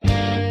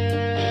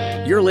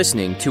You're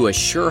listening to A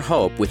Sure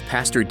Hope with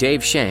Pastor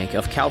Dave Shank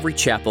of Calvary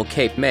Chapel,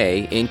 Cape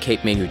May in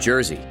Cape May, New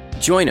Jersey.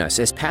 Join us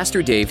as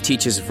Pastor Dave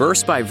teaches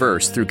verse by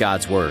verse through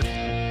God's Word.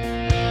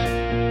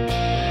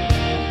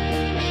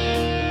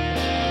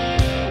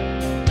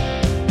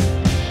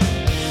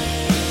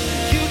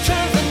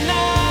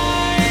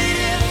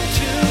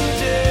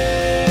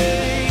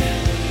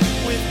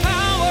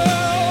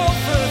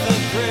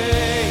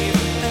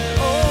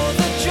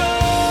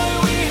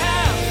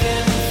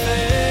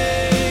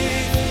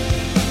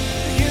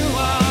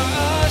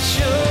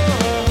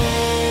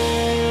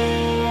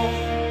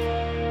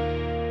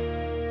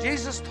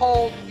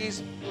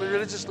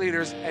 Religious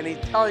leaders, and he's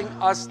telling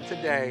us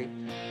today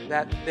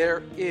that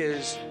there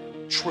is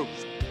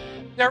truth.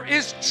 There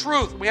is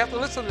truth. We have to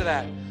listen to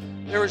that.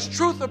 There is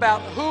truth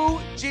about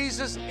who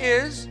Jesus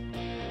is.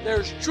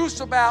 There's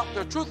truth about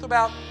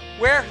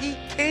where he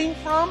came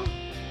from,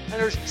 and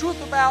there's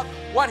truth about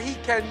what he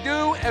can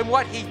do and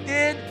what he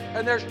did,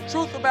 and there's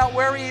truth about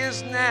where he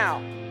is now.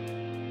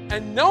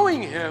 And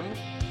knowing him,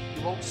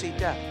 you won't see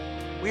death.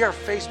 We are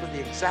faced with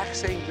the exact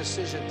same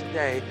decision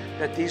today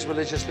that these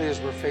religious leaders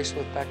were faced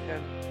with back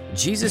then.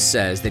 Jesus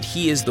says that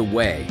he is the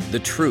way, the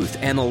truth,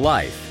 and the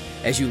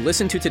life. As you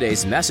listen to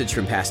today's message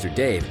from Pastor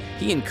Dave,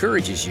 he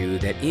encourages you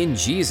that in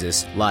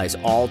Jesus lies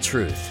all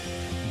truth.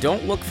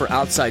 Don't look for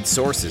outside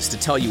sources to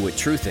tell you what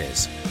truth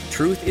is.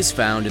 Truth is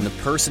found in the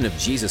person of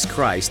Jesus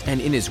Christ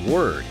and in his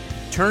Word.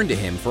 Turn to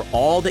him for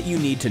all that you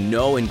need to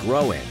know and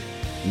grow in.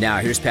 Now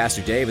here's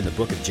Pastor Dave in the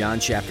book of John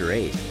chapter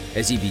 8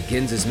 as he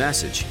begins his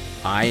message,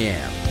 I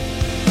Am.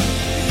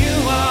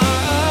 You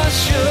are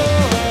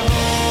assured.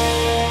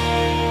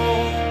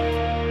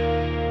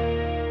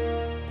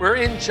 We're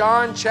in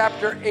John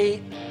chapter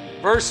 8,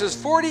 verses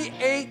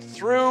 48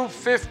 through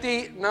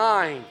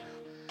 59.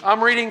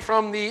 I'm reading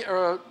from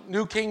the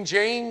New King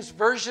James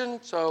Version,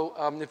 so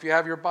if you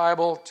have your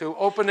Bible to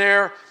open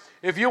there.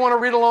 If you want to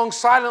read along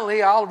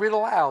silently, I'll read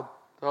aloud.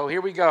 So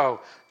here we go.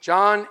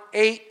 John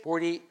 8,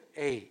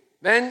 48.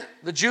 Then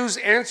the Jews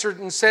answered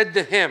and said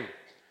to him,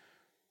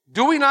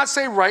 do we not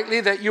say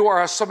rightly that you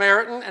are a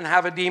Samaritan and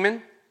have a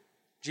demon?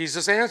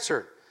 Jesus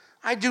answered,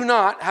 I do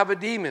not have a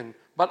demon.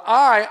 But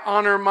I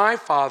honor my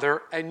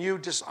Father, and you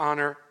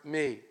dishonor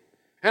me.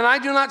 And I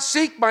do not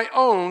seek my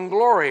own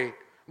glory.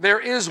 There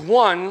is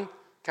one,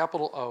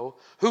 capital O,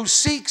 who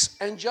seeks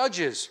and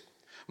judges.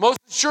 Most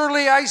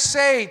surely I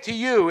say to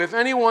you, if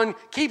anyone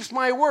keeps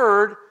my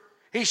word,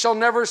 he shall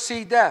never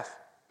see death.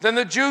 Then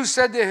the Jews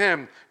said to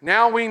him,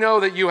 now we know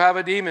that you have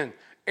a demon.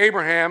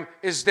 Abraham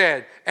is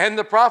dead. And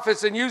the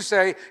prophets, and you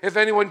say, if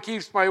anyone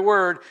keeps my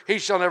word, he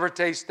shall never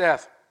taste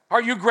death.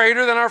 Are you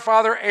greater than our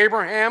father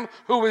Abraham,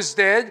 who is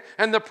dead,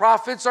 and the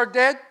prophets are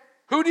dead?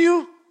 Who do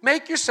you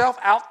make yourself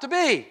out to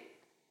be?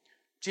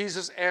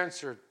 Jesus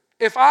answered,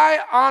 if I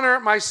honor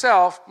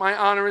myself, my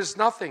honor is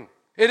nothing.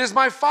 It is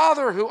my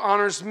Father who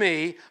honors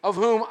me, of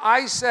whom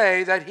I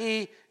say that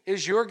he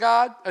is your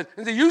God.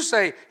 And you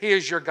say he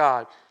is your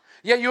God.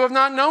 Yet you have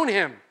not known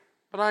him,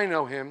 but I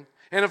know him.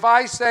 And if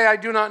I say I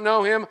do not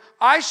know him,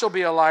 I shall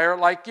be a liar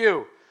like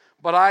you.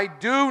 But I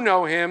do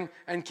know him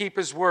and keep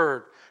his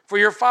word. For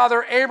your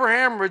father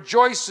Abraham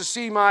rejoiced to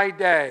see my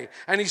day,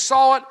 and he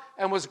saw it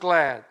and was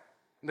glad.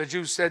 And the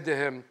Jews said to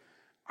him,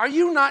 are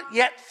you not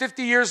yet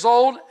 50 years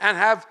old, and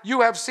have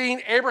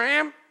seen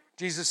Abraham?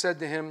 Jesus said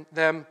to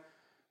them,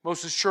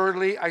 most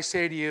assuredly I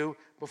say to you,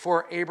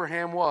 before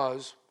Abraham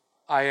was,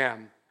 I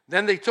am.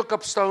 Then they took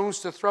up stones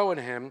to throw at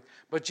him,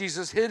 but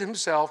Jesus hid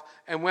himself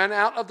and went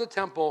out of the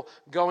temple,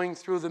 going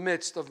through the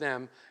midst of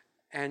them,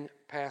 and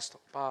passed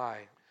by.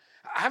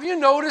 Have you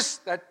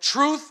noticed that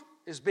truth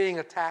is being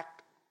attacked?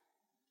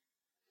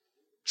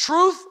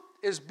 Truth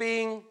is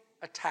being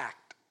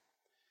attacked.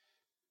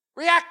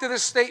 React to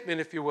this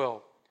statement, if you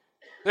will.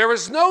 There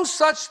is no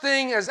such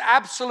thing as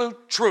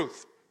absolute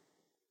truth.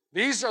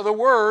 These are the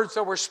words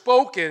that were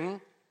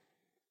spoken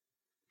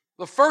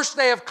the first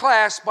day of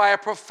class by a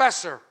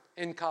professor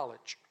in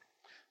college.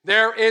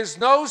 There is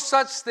no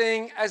such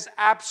thing as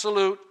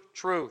absolute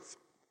truth.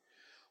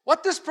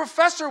 What this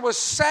professor was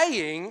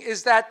saying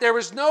is that there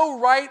is no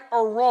right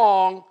or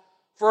wrong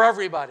for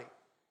everybody.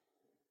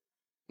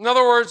 In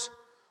other words,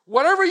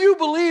 whatever you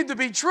believe to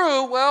be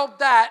true, well,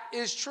 that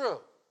is true.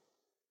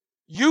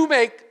 You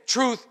make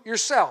truth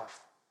yourself.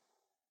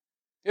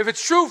 If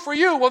it's true for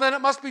you, well, then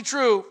it must be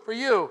true for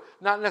you,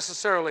 not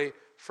necessarily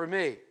for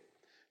me.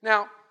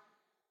 Now,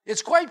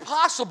 it's quite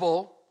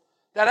possible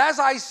that as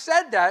I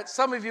said that,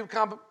 some of you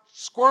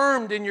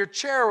squirmed in your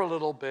chair a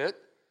little bit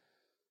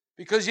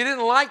because you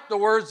didn't like the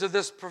words of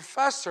this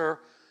professor,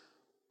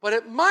 but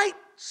it might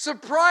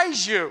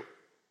surprise you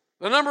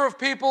the number of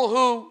people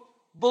who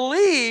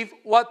believe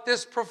what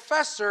this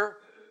professor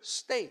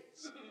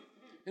states.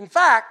 In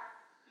fact,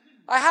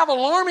 I have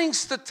alarming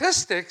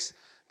statistics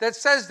that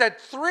says that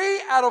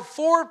 3 out of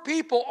 4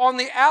 people on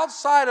the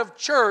outside of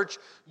church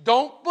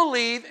don't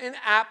believe in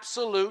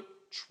absolute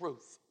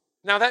truth.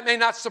 Now, that may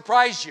not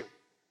surprise you.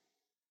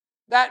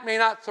 That may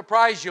not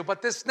surprise you,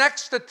 but this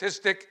next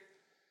statistic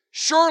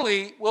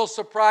surely will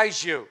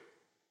surprise you.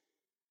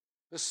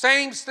 The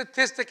same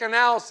statistic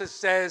analysis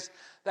says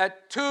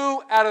that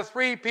 2 out of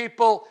 3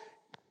 people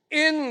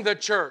in the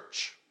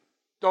church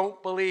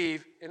don't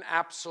believe in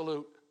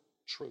absolute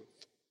truth.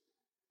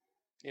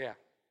 Yeah,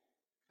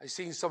 I've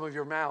seen some of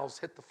your mouths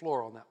hit the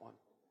floor on that one.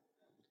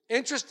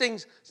 Interesting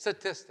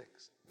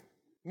statistics.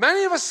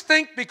 Many of us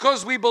think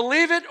because we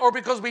believe it or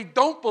because we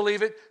don't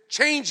believe it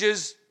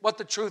changes what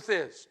the truth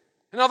is.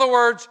 In other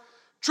words,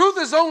 truth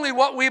is only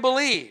what we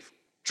believe.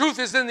 Truth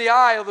is in the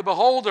eye of the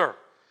beholder.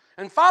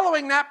 And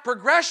following that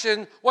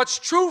progression, what's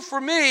true for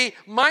me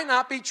might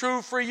not be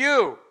true for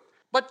you.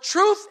 But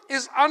truth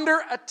is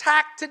under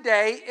attack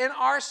today in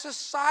our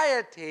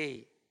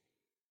society.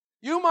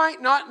 You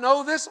might not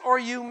know this, or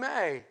you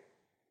may.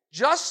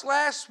 Just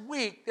last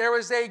week, there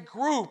was a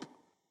group,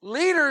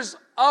 leaders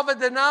of a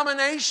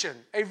denomination,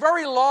 a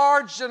very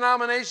large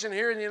denomination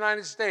here in the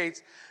United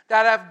States,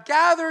 that have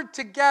gathered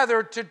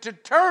together to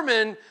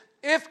determine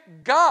if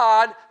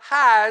God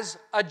has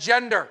a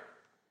gender.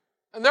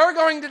 And they're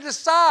going to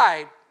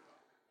decide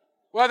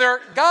whether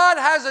God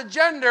has a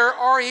gender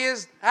or he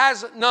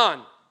has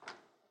none.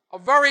 A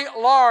very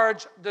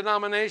large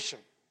denomination.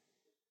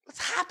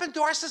 What's happened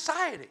to our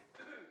society?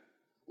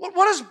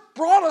 What has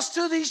brought us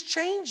to these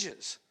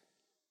changes?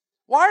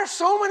 Why are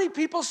so many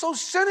people so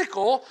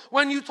cynical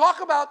when you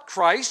talk about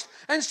Christ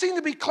and seem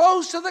to be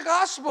closed to the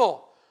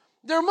gospel?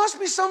 There must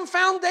be some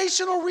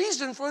foundational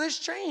reason for this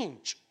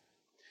change.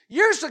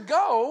 Years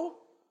ago,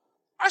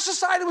 our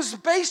society was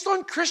based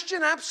on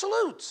Christian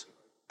absolutes.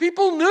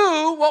 People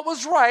knew what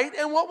was right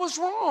and what was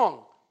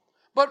wrong.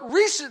 But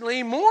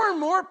recently, more and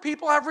more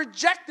people have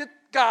rejected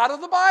God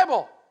of the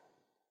Bible.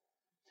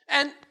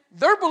 And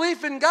their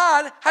belief in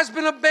God has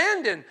been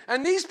abandoned.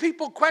 And these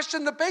people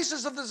question the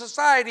basis of the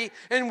society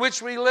in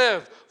which we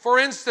live. For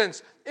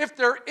instance, if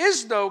there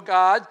is no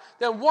God,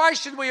 then why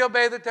should we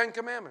obey the 10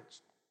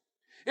 Commandments?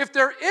 If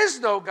there is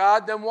no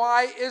God, then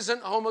why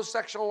isn't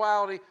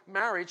homosexuality,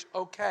 marriage,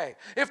 okay?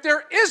 If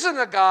there isn't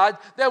a God,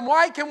 then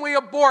why can we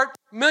abort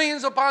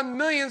millions upon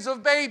millions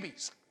of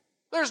babies?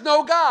 There's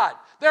no God.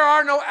 There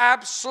are no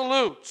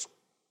absolutes.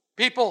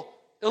 People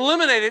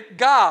eliminated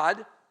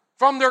God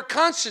from their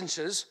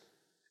consciences,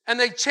 and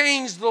they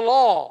changed the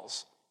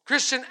laws.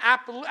 Christian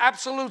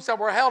absolutes that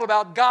were held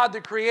about God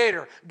the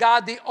Creator,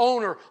 God the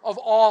owner of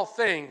all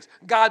things,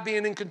 God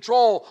being in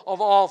control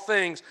of all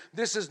things.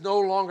 This is no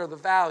longer the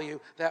value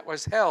that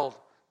was held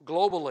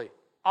globally.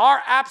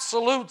 Our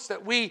absolutes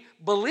that we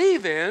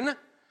believe in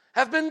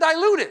have been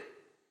diluted,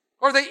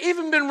 or they've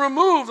even been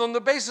removed on the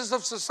basis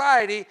of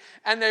society,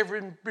 and they've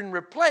been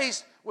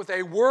replaced with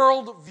a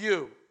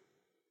worldview.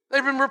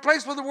 They've been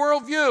replaced with a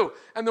worldview,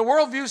 and the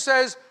worldview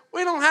says,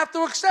 we don't have to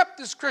accept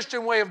this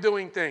Christian way of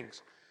doing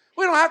things.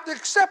 We don't have to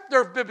accept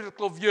their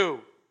biblical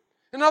view.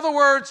 In other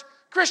words,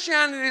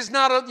 Christianity is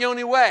not the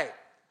only way.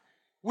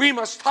 We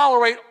must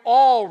tolerate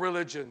all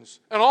religions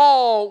and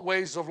all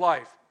ways of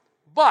life.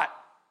 But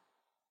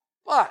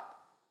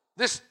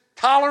this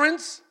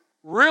tolerance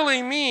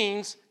really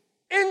means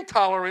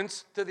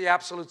intolerance to the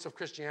absolutes of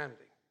Christianity.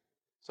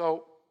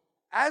 So,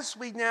 as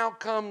we now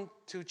come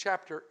to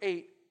chapter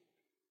 8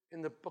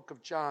 in the book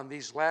of John,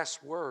 these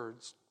last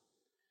words,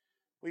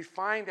 we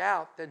find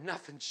out that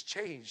nothing's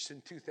changed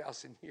in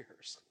 2,000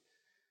 years.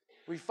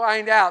 We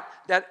find out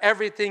that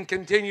everything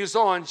continues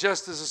on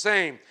just as the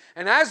same.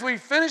 And as we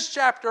finish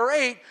chapter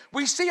 8,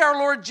 we see our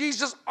Lord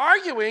Jesus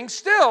arguing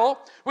still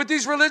with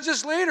these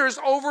religious leaders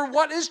over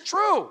what is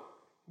true.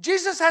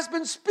 Jesus has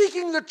been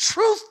speaking the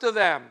truth to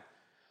them.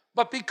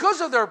 But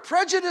because of their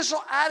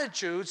prejudicial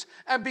attitudes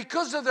and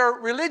because of their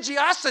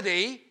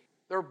religiosity,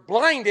 they're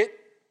blinded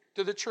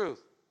to the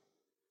truth.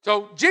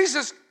 So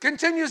Jesus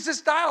continues this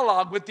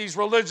dialogue with these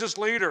religious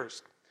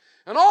leaders.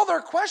 And all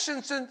their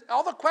questions and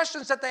all the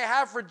questions that they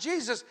have for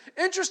Jesus,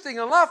 interesting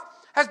enough,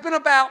 has been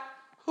about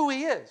who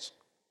he is.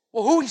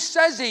 Well, who he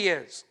says he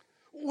is.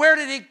 Where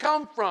did he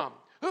come from?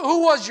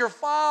 Who was your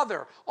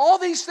father? All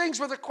these things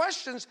were the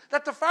questions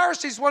that the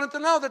Pharisees wanted to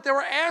know, that they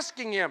were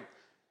asking him.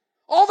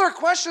 All their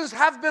questions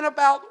have been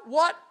about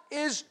what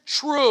is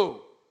true.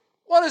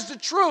 What is the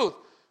truth?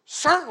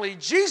 Certainly,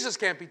 Jesus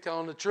can't be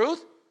telling the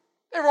truth.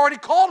 They've already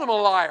called him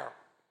a liar.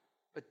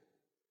 But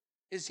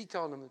is he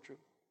telling them the truth?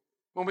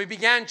 When we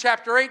began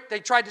chapter 8,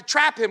 they tried to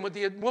trap him with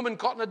the woman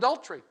caught in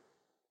adultery.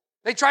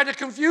 They tried to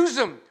confuse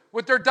him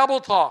with their double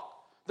talk,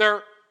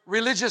 their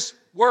religious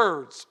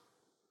words.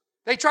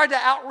 They tried to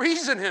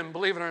out-reason him,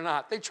 believe it or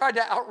not. They tried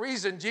to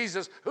out-reason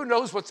Jesus, who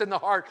knows what's in the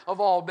heart of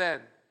all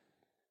men.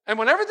 And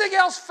when everything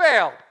else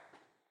failed,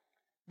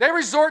 they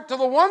resort to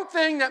the one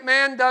thing that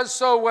man does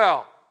so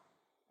well: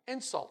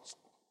 insults.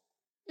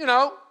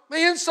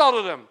 They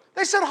insulted him.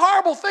 They said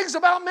horrible things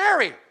about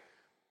Mary.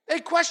 They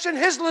questioned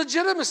his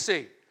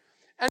legitimacy.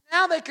 And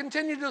now they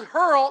continue to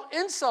hurl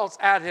insults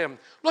at him.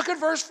 Look at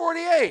verse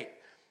 48.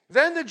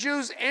 Then the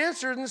Jews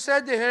answered and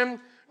said to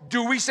him,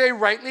 "Do we say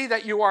rightly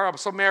that you are a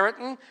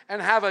Samaritan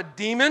and have a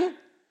demon?"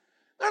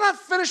 They're not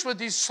finished with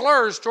these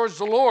slurs towards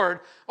the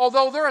Lord,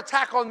 although their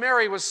attack on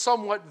Mary was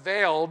somewhat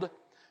veiled.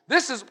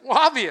 This is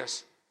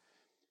obvious.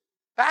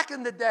 Back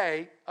in the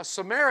day, a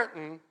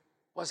Samaritan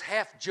was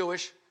half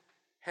Jewish,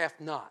 half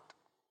not.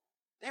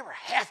 They were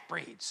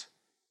half-breeds.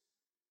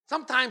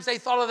 Sometimes they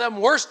thought of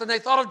them worse than they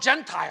thought of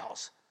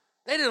Gentiles.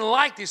 They didn't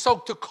like these. So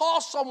to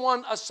call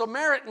someone a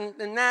Samaritan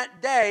in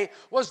that day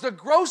was the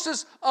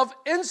grossest of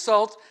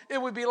insults.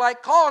 It would be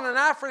like calling an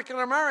African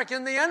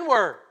American the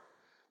N-word.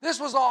 This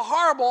was a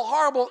horrible,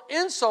 horrible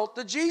insult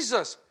to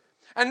Jesus.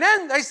 And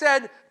then they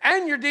said,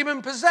 and you're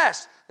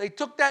demon-possessed. They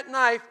took that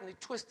knife and they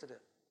twisted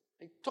it.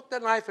 They took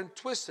that knife and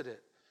twisted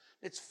it.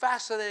 It's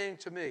fascinating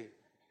to me.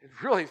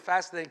 It's really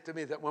fascinating to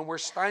me that when we're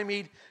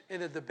stymied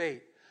in a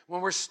debate, when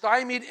we're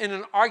stymied in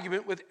an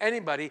argument with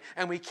anybody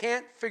and we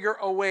can't figure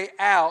a way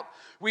out,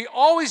 we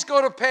always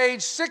go to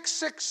page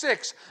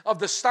 666 of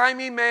the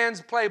Stymie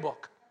Man's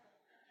Playbook.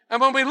 And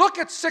when we look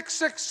at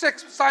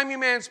 666 Stymie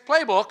Man's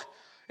Playbook,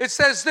 it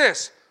says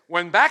this: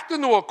 when backed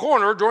into a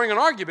corner during an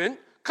argument,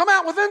 come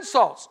out with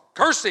insults,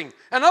 cursing,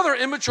 and other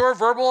immature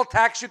verbal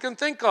attacks you can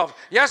think of.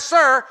 Yes,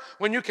 sir.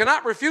 When you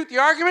cannot refute the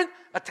argument,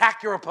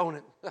 attack your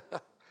opponent.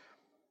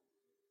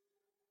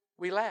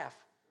 We laugh.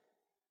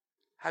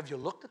 Have you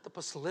looked at the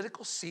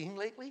political scene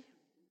lately?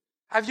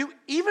 Have you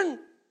even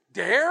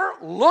dare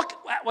look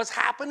at what's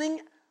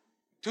happening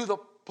to the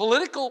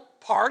political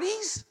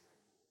parties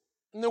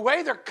and the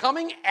way they're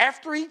coming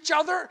after each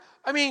other?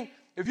 I mean,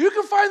 if you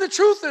can find the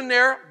truth in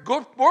there,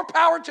 good, more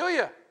power to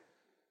you.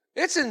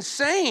 It's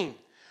insane.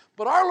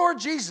 But our Lord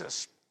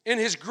Jesus, in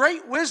his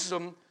great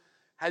wisdom,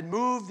 had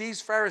moved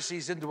these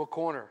Pharisees into a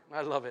corner.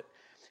 I love it.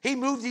 He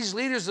moved these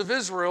leaders of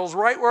Israel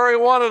right where he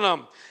wanted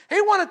them.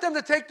 He wanted them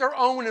to take their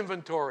own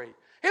inventory.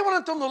 He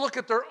wanted them to look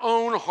at their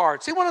own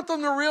hearts. He wanted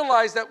them to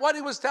realize that what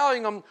he was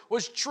telling them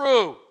was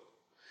true.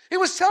 He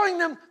was telling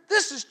them,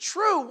 this is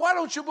true. Why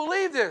don't you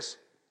believe this?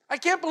 I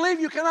can't believe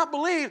you cannot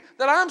believe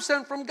that I'm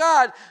sent from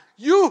God.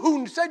 You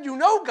who said you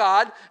know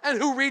God and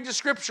who read the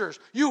Scriptures.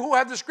 You who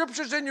have the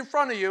Scriptures in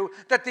front of you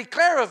that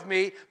declare of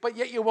me, but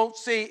yet you won't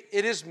see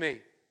it is me.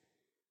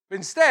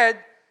 Instead,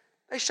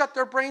 they shut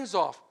their brains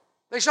off.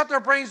 They shut their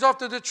brains off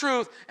to the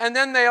truth, and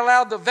then they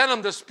allowed the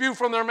venom to spew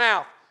from their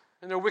mouth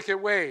in their wicked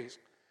ways.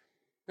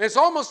 And it's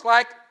almost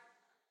like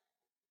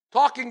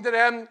talking to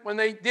them when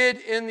they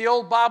did in the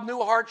old Bob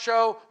Newhart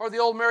show or the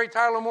old Mary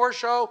Tyler Moore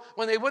show.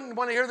 When they wouldn't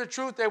want to hear the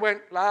truth, they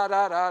went la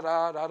da da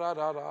da da da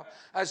da da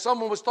as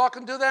someone was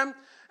talking to them.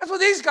 That's what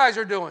these guys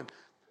are doing.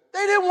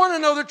 They didn't want to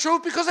know the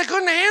truth because they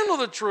couldn't handle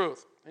the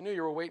truth. I knew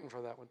you were waiting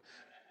for that one.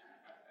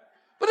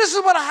 But this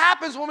is what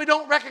happens when we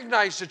don't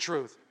recognize the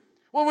truth.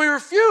 When we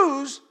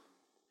refuse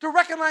to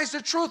recognize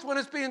the truth when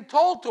it's being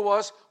told to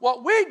us,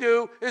 what we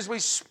do is we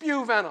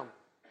spew venom.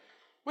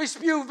 We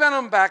spew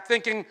venom back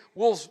thinking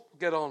we'll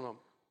get on them.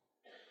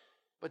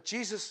 But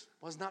Jesus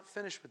was not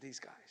finished with these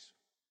guys.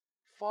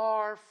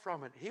 Far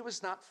from it. He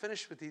was not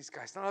finished with these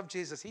guys. Not of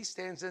Jesus. He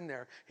stands in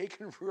there. He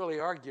can really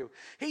argue.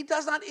 He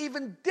does not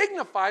even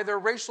dignify their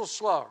racial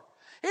slur.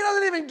 He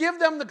doesn't even give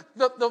them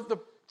the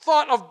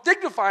thought of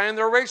dignifying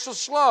their racial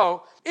slur,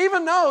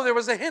 even though there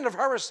was a hint of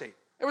heresy.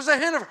 There was a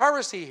hint of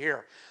heresy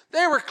here.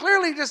 They were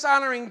clearly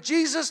dishonoring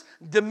Jesus,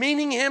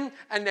 demeaning him,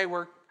 and they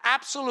were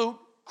absolute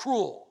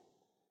cruel.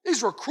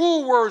 These were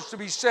cruel words to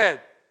be said.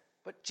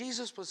 But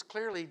Jesus was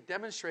clearly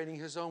demonstrating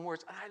his own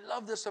words. And I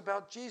love this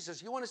about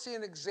Jesus. You want to see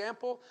an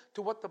example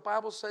to what the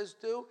Bible says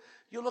do?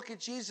 You look at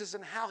Jesus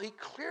and how he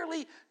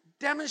clearly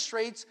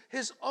demonstrates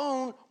his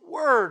own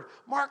word.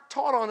 Mark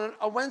taught on it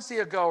a Wednesday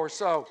ago or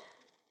so.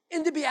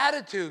 In the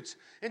Beatitudes,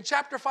 in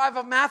chapter 5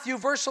 of Matthew,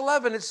 verse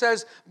 11, it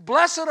says,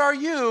 "Blessed are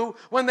you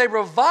when they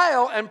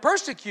revile and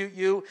persecute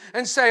you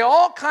and say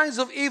all kinds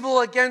of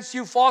evil against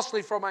you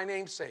falsely for my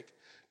name's sake."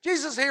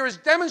 Jesus here is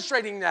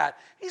demonstrating that.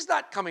 He's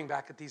not coming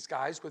back at these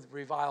guys with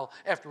revile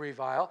after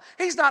revile.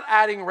 He's not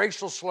adding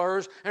racial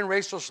slurs and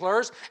racial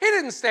slurs. He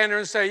didn't stand there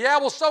and say, yeah,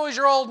 well, so is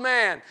your old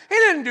man. He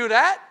didn't do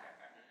that.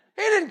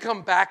 He didn't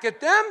come back at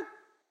them.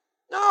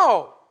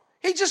 No.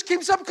 He just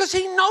keeps up because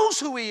he knows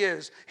who he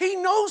is. He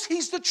knows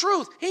he's the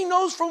truth. He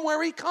knows from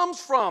where he comes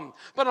from.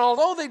 But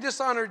although they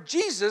dishonored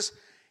Jesus,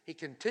 he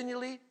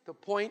continually to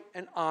point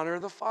and honor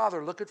the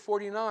Father. Look at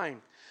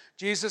 49.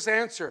 Jesus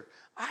answered,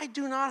 I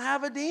do not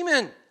have a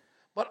demon,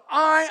 but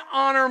I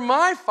honor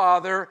my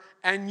Father,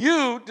 and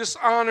you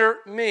dishonor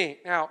me.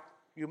 Now,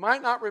 you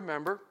might not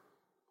remember,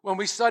 when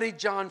we studied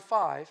John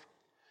 5,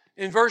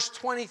 in verse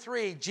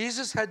 23,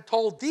 Jesus had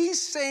told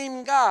these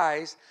same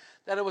guys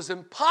that it was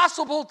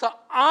impossible to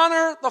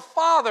honor the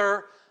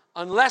Father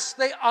unless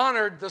they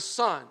honored the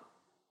Son.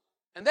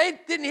 And they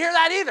didn't hear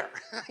that either.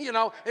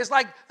 It's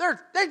like they're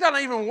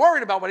not even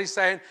worried about what he's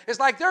saying. It's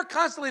like they're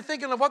constantly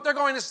thinking of what they're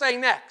going to say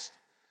next.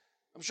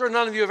 I'm sure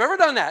none of you have ever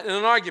done that in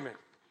an argument,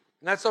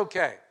 and that's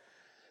okay.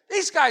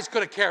 These guys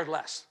could have cared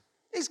less.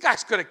 These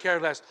guys could have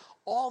cared less.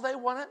 All they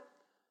wanted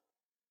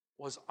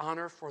was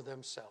honor for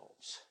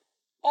themselves.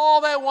 All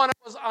they wanted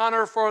was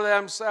honor for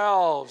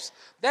themselves.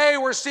 They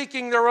were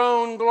seeking their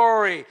own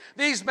glory.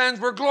 These men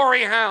were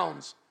glory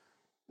hounds.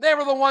 They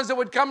were the ones that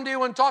would come to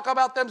you and talk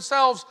about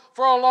themselves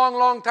for a long,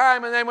 long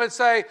time, and they would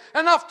say,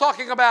 enough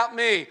talking about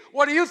me.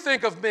 What do you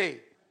think of me?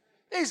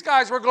 These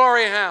guys were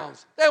glory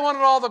hounds. They wanted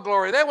all the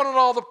glory. They wanted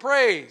all the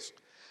praise.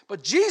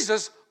 But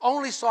Jesus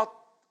only sought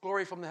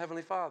glory from the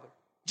Heavenly Father.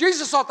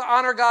 Jesus ought to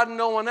honor God and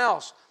no one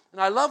else. And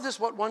I love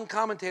this, what one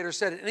commentator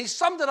said, and he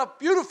summed it up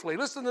beautifully.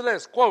 Listen to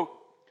this, quote,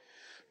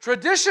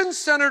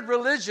 "Tradition-centered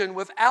religion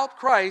without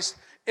Christ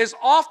is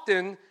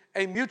often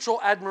a mutual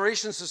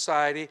admiration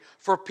society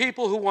for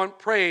people who want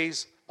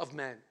praise of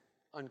men,"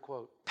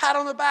 unquote. Pat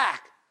on the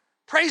back,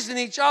 praising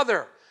each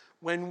other.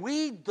 When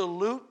we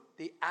dilute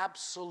the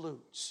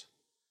absolutes,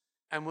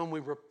 and when we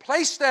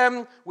replace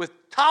them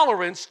with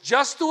tolerance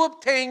just to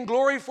obtain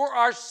glory for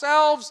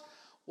ourselves,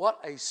 what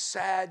a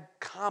sad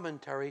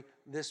commentary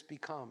this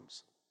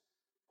becomes.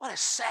 What a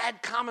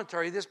sad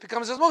commentary this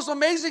becomes. It's most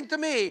amazing to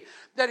me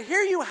that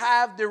here you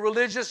have the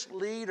religious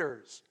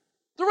leaders.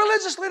 The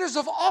religious leaders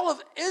of all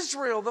of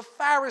Israel, the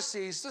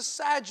Pharisees, the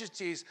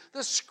Sadducees,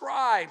 the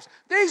scribes,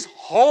 these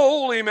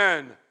holy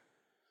men.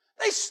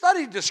 They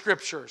studied the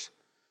scriptures.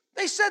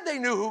 They said they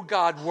knew who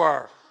God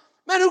were.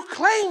 Men who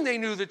claimed they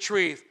knew the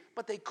truth,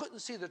 but they couldn't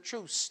see the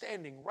truth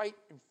standing right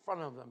in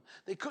front of them.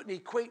 They couldn't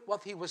equate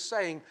what he was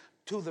saying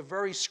to the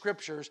very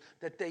scriptures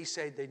that they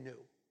said they knew.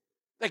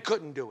 They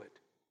couldn't do it.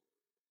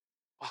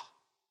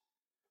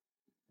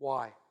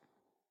 Why?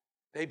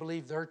 They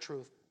believed their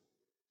truth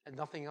and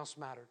nothing else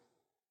mattered.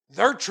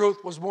 Their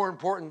truth was more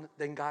important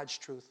than God's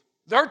truth.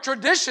 Their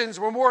traditions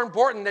were more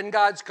important than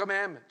God's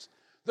commandments.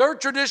 Their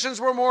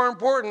traditions were more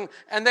important,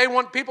 and they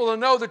want people to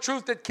know the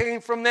truth that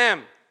came from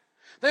them.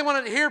 They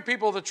wanted to hear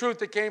people the truth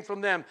that came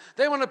from them.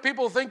 They wanted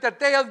people to think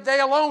that they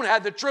alone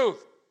had the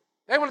truth.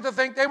 They wanted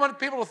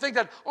people to think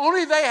that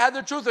only they had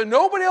the truth and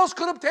nobody else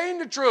could obtain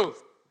the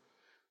truth.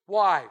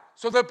 Why?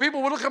 So that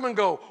people would come and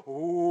go,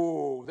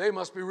 "Ooh, they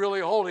must be really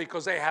holy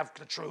because they have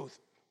the truth."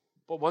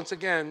 But once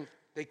again,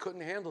 they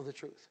couldn't handle the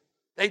truth.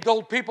 They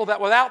told people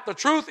that without the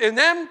truth in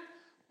them,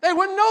 they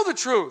wouldn't know the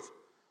truth.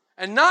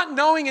 And not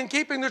knowing and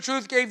keeping the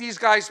truth gave these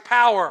guys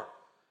power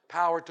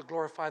to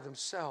glorify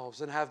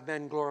themselves and have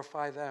men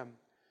glorify them.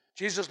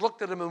 Jesus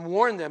looked at them and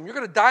warned them, "You're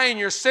going to die in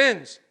your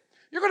sins.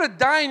 You're going to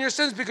die in your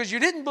sins because you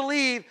didn't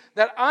believe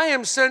that I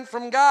am sent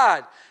from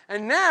God."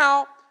 And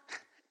now,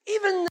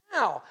 even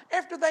now,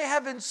 after they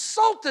have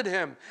insulted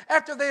him,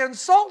 after they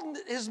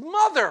insulted his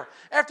mother,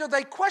 after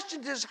they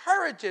questioned his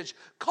heritage,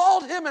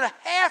 called him a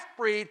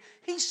half-breed,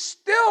 he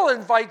still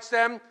invites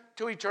them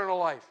to eternal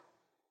life.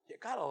 You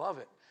gotta love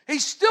it. He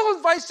still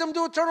invites them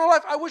to eternal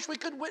life. I wish we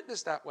could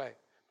witness that way.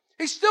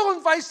 He still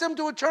invites them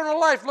to eternal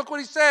life. Look what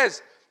he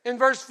says in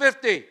verse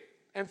 50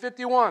 and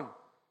 51.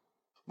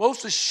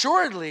 "Most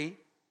assuredly,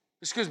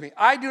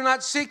 I do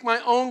not seek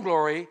my own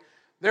glory.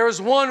 There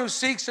is one who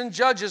seeks and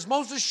judges.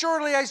 Most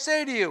assuredly, I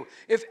say to you,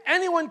 if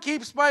anyone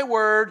keeps my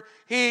word,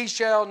 he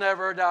shall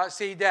never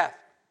see death."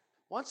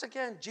 Once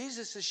again,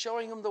 Jesus is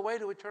showing them the way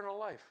to eternal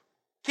life.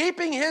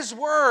 Keeping his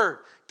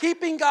word,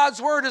 keeping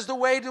God's word is the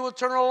way to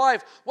eternal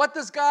life. What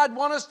does God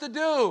want us to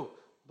do?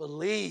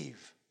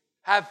 Believe.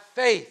 Have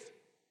faith.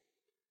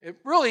 It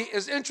really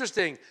is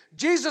interesting.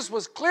 Jesus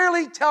was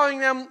clearly telling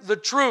them the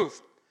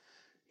truth.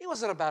 He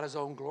wasn't about his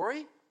own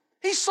glory.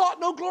 He sought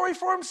no glory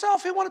for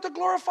himself. He wanted to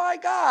glorify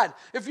God.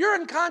 If you're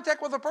in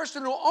contact with a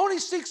person who only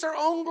seeks their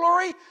own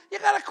glory, you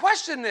got to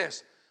question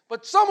this.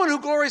 But someone who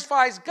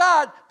glorifies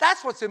God,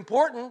 that's what's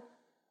important.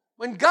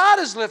 When God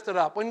is lifted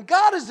up, when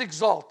God is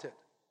exalted,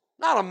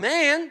 not a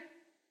man.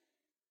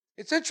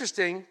 It's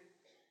interesting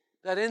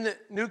that in the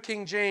New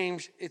King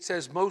James, it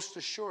says most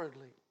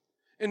assuredly.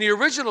 In the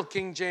original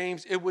King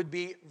James, it would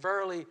be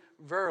verily,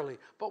 verily.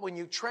 But when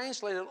you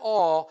translate it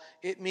all,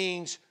 it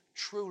means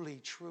truly,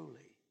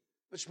 truly.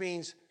 Which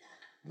means,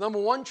 number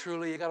one,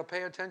 truly, you got to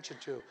pay attention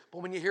to. But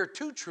when you hear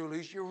two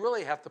trulies, you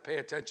really have to pay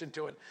attention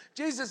to it.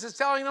 Jesus is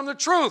telling them the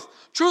truth.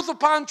 Truth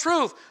upon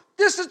truth.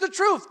 This is the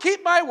truth.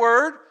 Keep my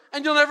word,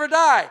 and you'll never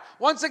die.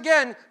 Once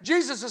again,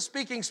 Jesus is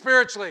speaking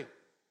spiritually.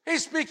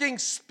 He's speaking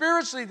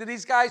spiritually to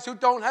these guys who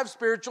don't have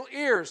spiritual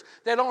ears.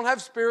 They don't have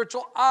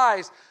spiritual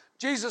eyes.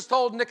 Jesus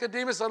told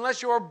Nicodemus,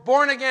 unless you are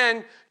born again,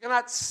 you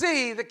cannot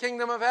see the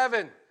kingdom of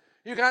heaven.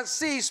 You cannot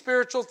see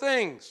spiritual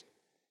things.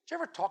 Did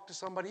you ever talk to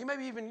somebody?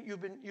 Maybe even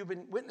you've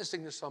been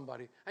witnessing to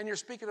somebody, and you're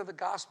speaking of the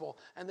gospel,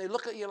 and they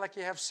look at you like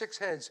you have 6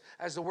 heads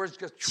as the words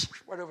go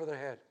right over their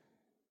head.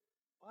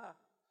 Wow.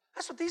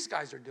 That's what these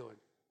guys are doing.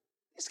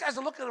 These guys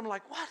are looking at them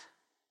like, what?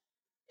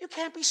 You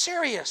can't be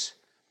serious.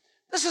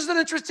 This is an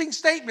interesting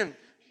statement.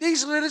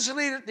 These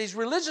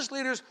religious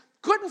leaders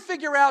couldn't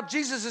figure out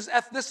Jesus'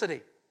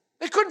 ethnicity.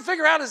 They couldn't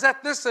figure out his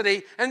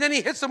ethnicity, and then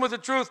he hits them with the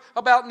truth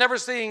about never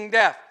seeing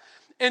death.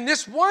 In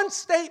this one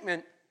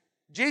statement,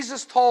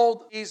 Jesus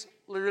told these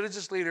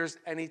religious leaders,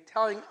 and he's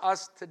telling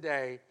us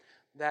today,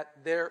 that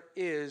there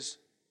is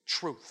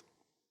truth.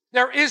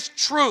 There is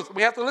truth.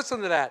 We have to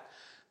listen to that.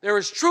 There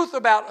is truth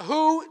about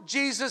who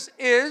Jesus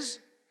is.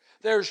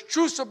 There's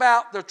truth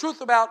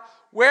about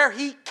where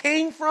he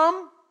came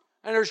from.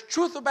 And there's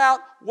truth about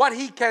what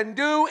he can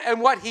do and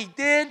what he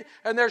did.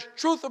 And there's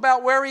truth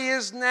about where he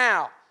is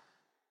now.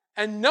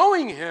 And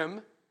knowing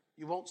him,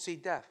 you won't see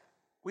death.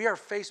 We are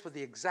faced with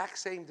the exact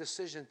same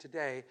decision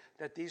today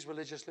that these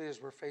religious leaders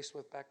were faced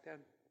with back then.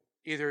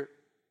 Either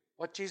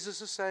what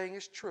Jesus is saying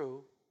is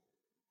true,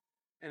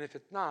 and if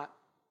it's not,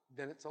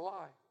 then it's a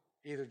lie.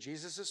 Either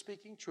Jesus is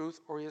speaking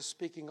truth or he is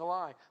speaking a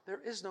lie.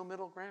 There is no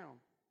middle ground.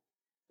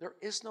 There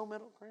is no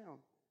middle ground.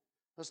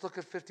 Let's look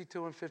at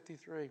 52 and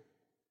 53.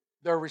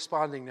 They're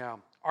responding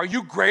now. Are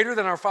you greater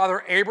than our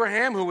father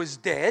Abraham, who is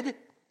dead?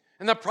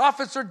 And the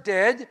prophets are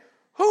dead.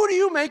 Who do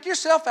you make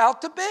yourself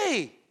out to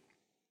be?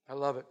 I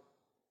love it.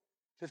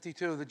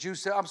 52, the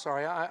Jews said, I'm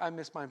sorry, I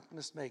missed my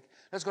mistake.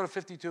 Let's go to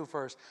 52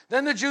 first.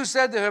 Then the Jews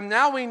said to him,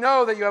 now we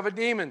know that you have a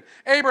demon.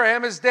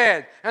 Abraham is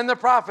dead, and the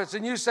prophets,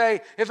 and you say,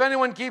 if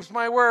anyone keeps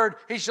my word,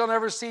 he shall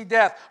never see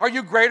death. Are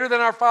you greater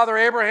than our father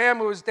Abraham,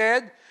 who is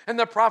dead, and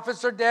the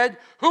prophets are dead?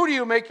 Who do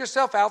you make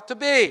yourself out to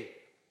be?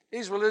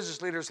 These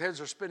religious leaders' heads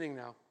are spinning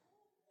now,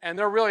 and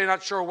they're really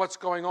not sure what's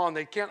going on.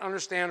 They can't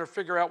understand or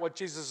figure out what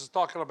Jesus is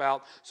talking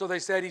about, so they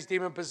said he's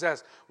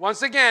demon-possessed.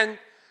 Once again,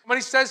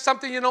 somebody says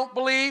something you don't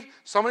believe,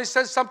 somebody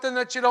says something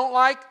that you don't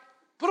like,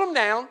 put them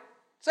down,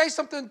 say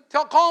something,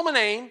 call them a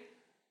name,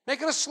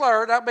 make it a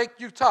slur, that'll make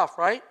you tough,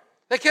 right?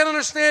 They can't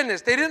understand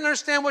this. They didn't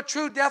understand what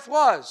true death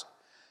was.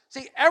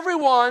 See,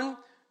 everyone,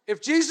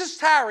 if Jesus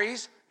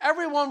tarries,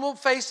 everyone will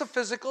face a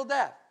physical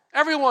death.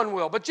 Everyone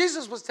will. But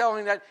Jesus was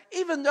telling that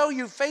even though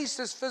you face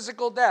this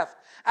physical death,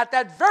 at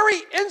that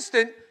very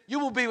instant, you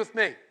will be with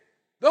me.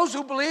 Those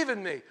who believe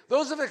in me,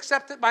 those who have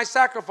accepted my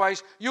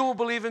sacrifice, you will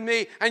believe in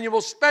me, and you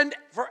will spend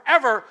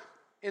forever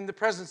in the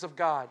presence of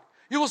God.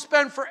 You will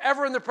spend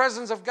forever in the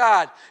presence of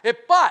God.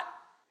 But,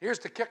 here's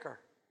the kicker.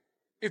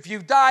 If you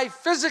die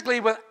physically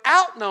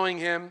without knowing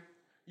him,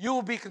 you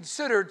will be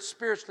considered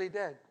spiritually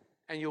dead,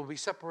 and you will be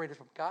separated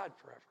from God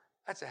forever.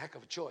 That's a heck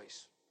of a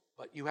choice,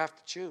 but you have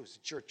to choose.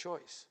 It's your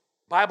choice.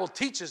 Bible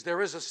teaches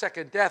there is a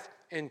second death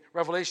in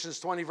Revelation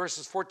 20,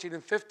 verses 14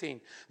 and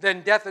 15.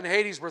 Then death and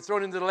Hades were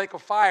thrown into the lake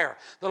of fire.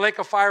 The lake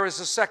of fire is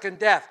the second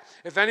death.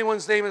 If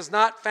anyone's name is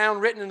not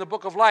found written in the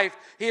book of life,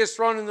 he is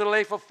thrown into the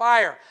lake of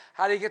fire.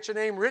 How do you get your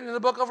name written in the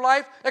book of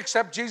life?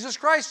 Accept Jesus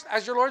Christ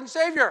as your Lord and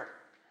Savior.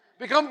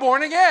 Become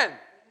born again.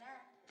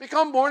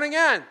 Become born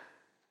again.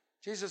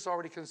 Jesus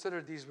already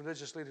considered these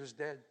religious leaders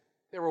dead.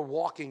 They were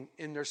walking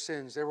in their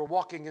sins. They were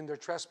walking in their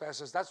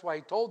trespasses. That's why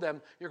he told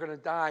them, you're going to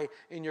die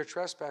in your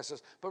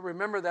trespasses. But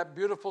remember that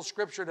beautiful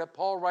scripture that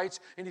Paul writes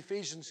in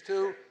Ephesians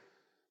 2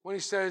 when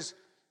he says,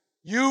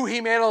 you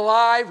he made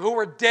alive who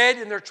were dead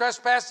in their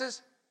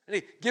trespasses. And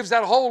he gives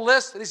that whole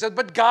list. And he said,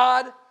 but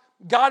God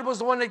was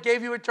the one that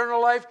gave you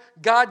eternal life.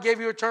 God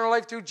gave you eternal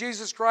life through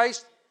Jesus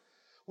Christ.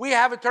 We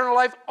have eternal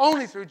life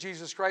only through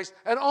Jesus Christ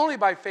and only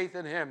by faith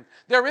in him.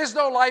 There is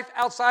no life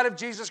outside of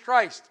Jesus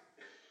Christ.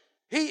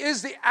 He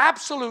is the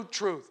absolute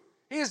truth.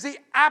 He is the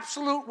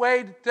absolute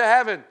way to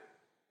heaven.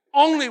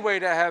 Only way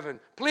to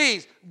heaven.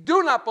 Please,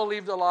 do not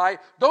believe the lie.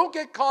 Don't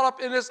get caught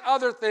up in this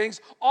other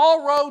things.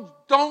 All roads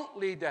don't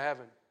lead to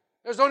heaven.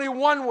 There's only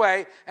one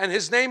way, and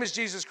his name is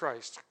Jesus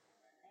Christ.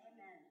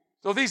 Amen.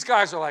 So these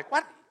guys are like,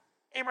 what?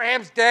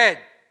 Abraham's dead.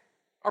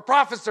 Our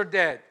prophets are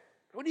dead.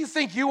 What do you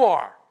think you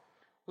are?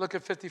 Look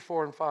at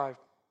 54 and 5.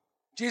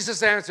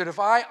 Jesus answered, if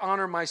I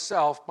honor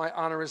myself, my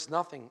honor is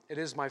nothing. It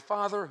is my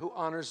Father who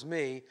honors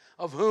me,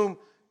 of whom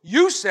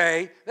you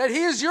say that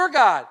he is your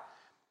God.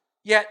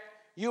 Yet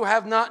you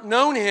have not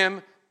known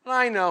him, and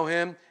I know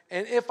him.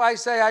 And if I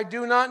say I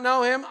do not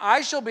know him,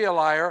 I shall be a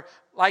liar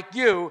like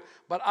you,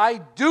 but I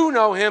do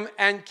know him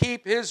and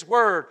keep his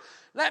word.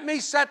 Let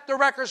me set the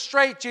record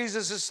straight,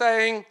 Jesus is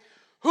saying.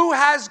 Who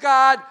has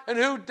God and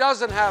who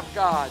doesn't have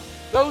God?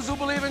 Those who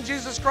believe in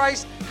Jesus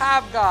Christ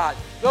have God.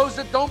 Those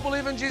that don't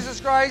believe in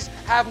Jesus Christ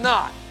have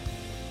not.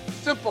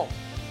 Simple.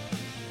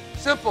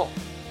 Simple.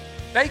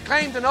 They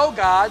claim to know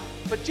God,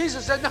 but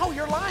Jesus said, no,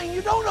 you're lying.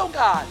 You don't know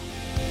God.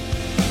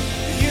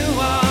 You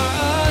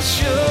are a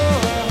sure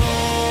hope.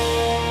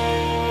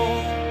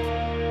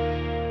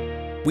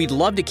 We'd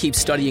love to keep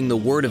studying the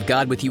Word of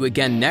God with you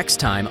again next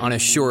time on A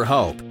Sure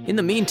Hope. In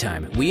the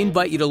meantime, we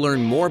invite you to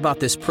learn more about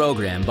this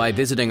program by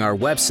visiting our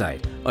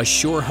website,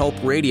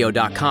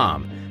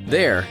 ASureHopeRadio.com.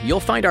 There, you'll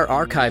find our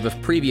archive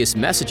of previous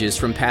messages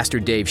from Pastor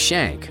Dave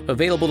Shank,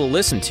 available to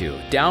listen to,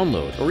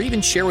 download, or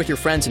even share with your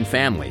friends and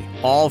family,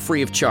 all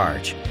free of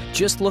charge.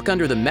 Just look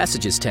under the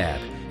Messages tab.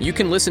 You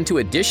can listen to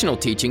additional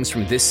teachings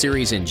from this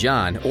series in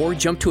John, or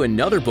jump to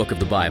another book of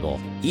the Bible.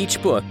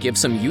 Each book gives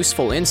some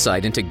useful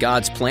insight into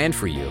God's plan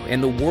for you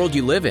and the world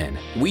you live in.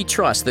 We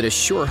trust that A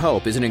Sure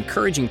Hope is an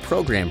encouraging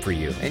program for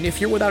you, and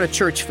if you're without a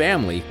church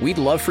family, we'd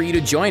love for you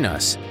to join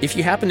us. If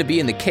you happen to be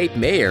in the Cape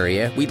May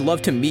area, we'd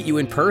love to meet you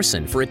in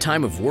person for a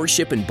time of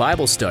worship and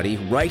Bible study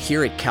right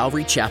here at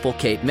Calvary Chapel,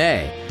 Cape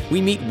May.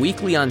 We meet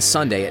weekly on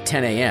Sunday at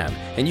 10 a.m.,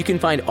 and you can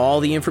find all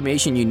the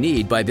information you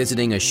need by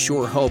visiting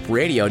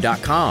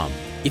ASureHopeRadio.com.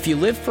 If you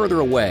live further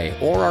away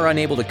or are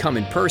unable to come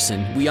in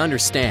person, we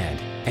understand.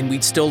 And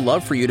we'd still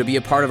love for you to be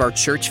a part of our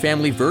church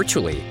family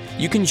virtually.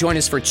 You can join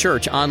us for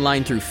church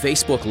online through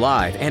Facebook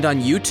Live and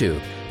on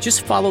YouTube.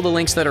 Just follow the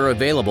links that are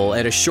available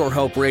at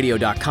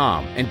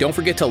ASureHopeRadio.com. And don't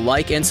forget to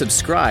like and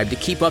subscribe to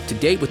keep up to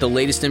date with the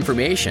latest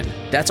information.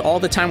 That's all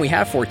the time we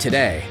have for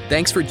today.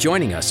 Thanks for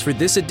joining us for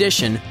this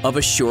edition of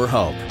A Sure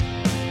Hope.